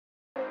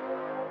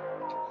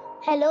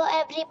Hello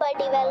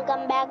everybody,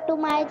 welcome back to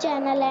my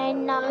channel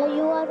and now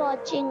you are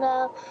watching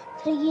a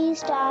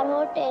 3-star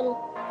hotel.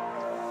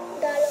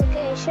 The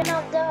location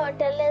of the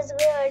hotel is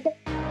good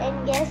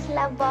and guests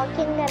love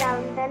walking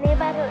around the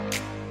neighborhood.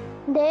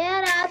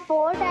 There are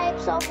 4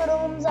 types of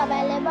rooms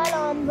available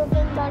on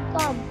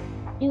booking.com.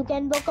 You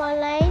can book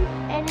online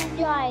and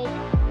enjoy it.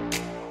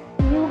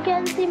 You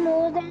can see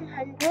more than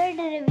 100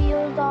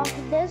 reviews of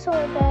this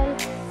hotel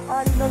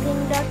on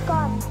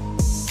booking.com.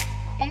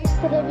 Its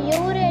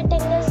review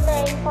rating is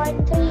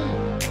 9.3,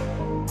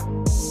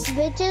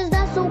 which is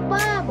the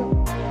superb.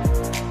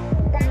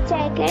 The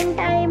check-in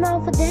time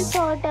of this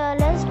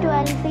hotel is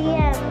 12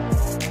 p.m.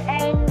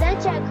 and the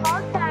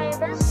check-out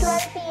time is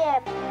 12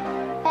 p.m.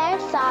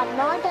 Pets are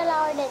not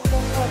allowed in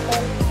this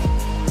hotel.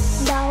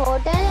 The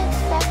hotel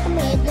accepts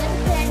major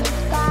credit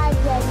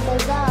cards and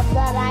reserves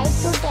the right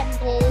to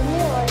temporarily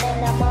hold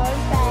an amount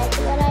prior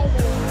to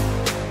arrival.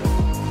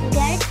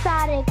 Guests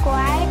are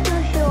required to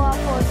show a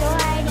photo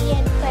ID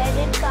and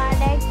credit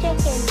card at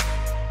check-in.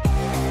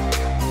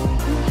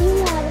 If you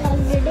have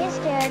already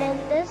stayed in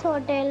this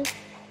hotel,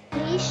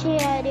 please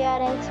share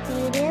your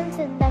experience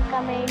in the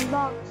comment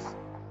box.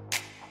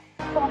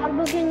 For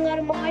booking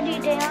or more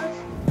details,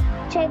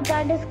 check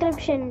the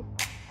description.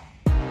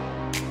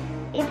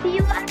 If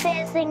you are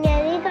facing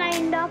any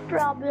kind of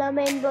problem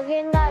in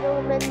booking a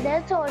room in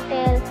this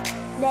hotel,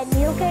 then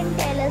you can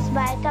tell us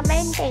by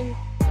commenting.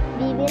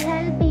 We will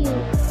help you.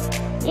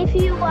 If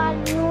you are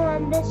new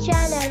on this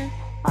channel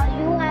or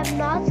you have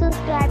not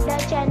subscribed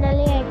our channel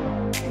yet,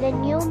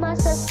 then you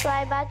must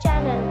subscribe our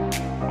channel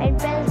and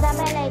press the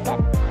bell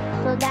icon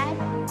so that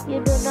you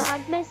do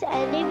not miss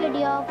any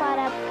video of our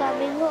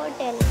upcoming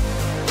hotel.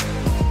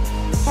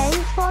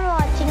 Thanks for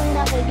watching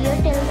the video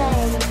till the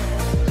end.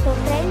 So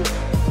friends,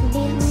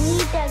 we'll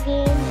meet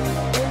again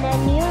in a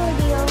new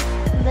video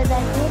with a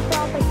new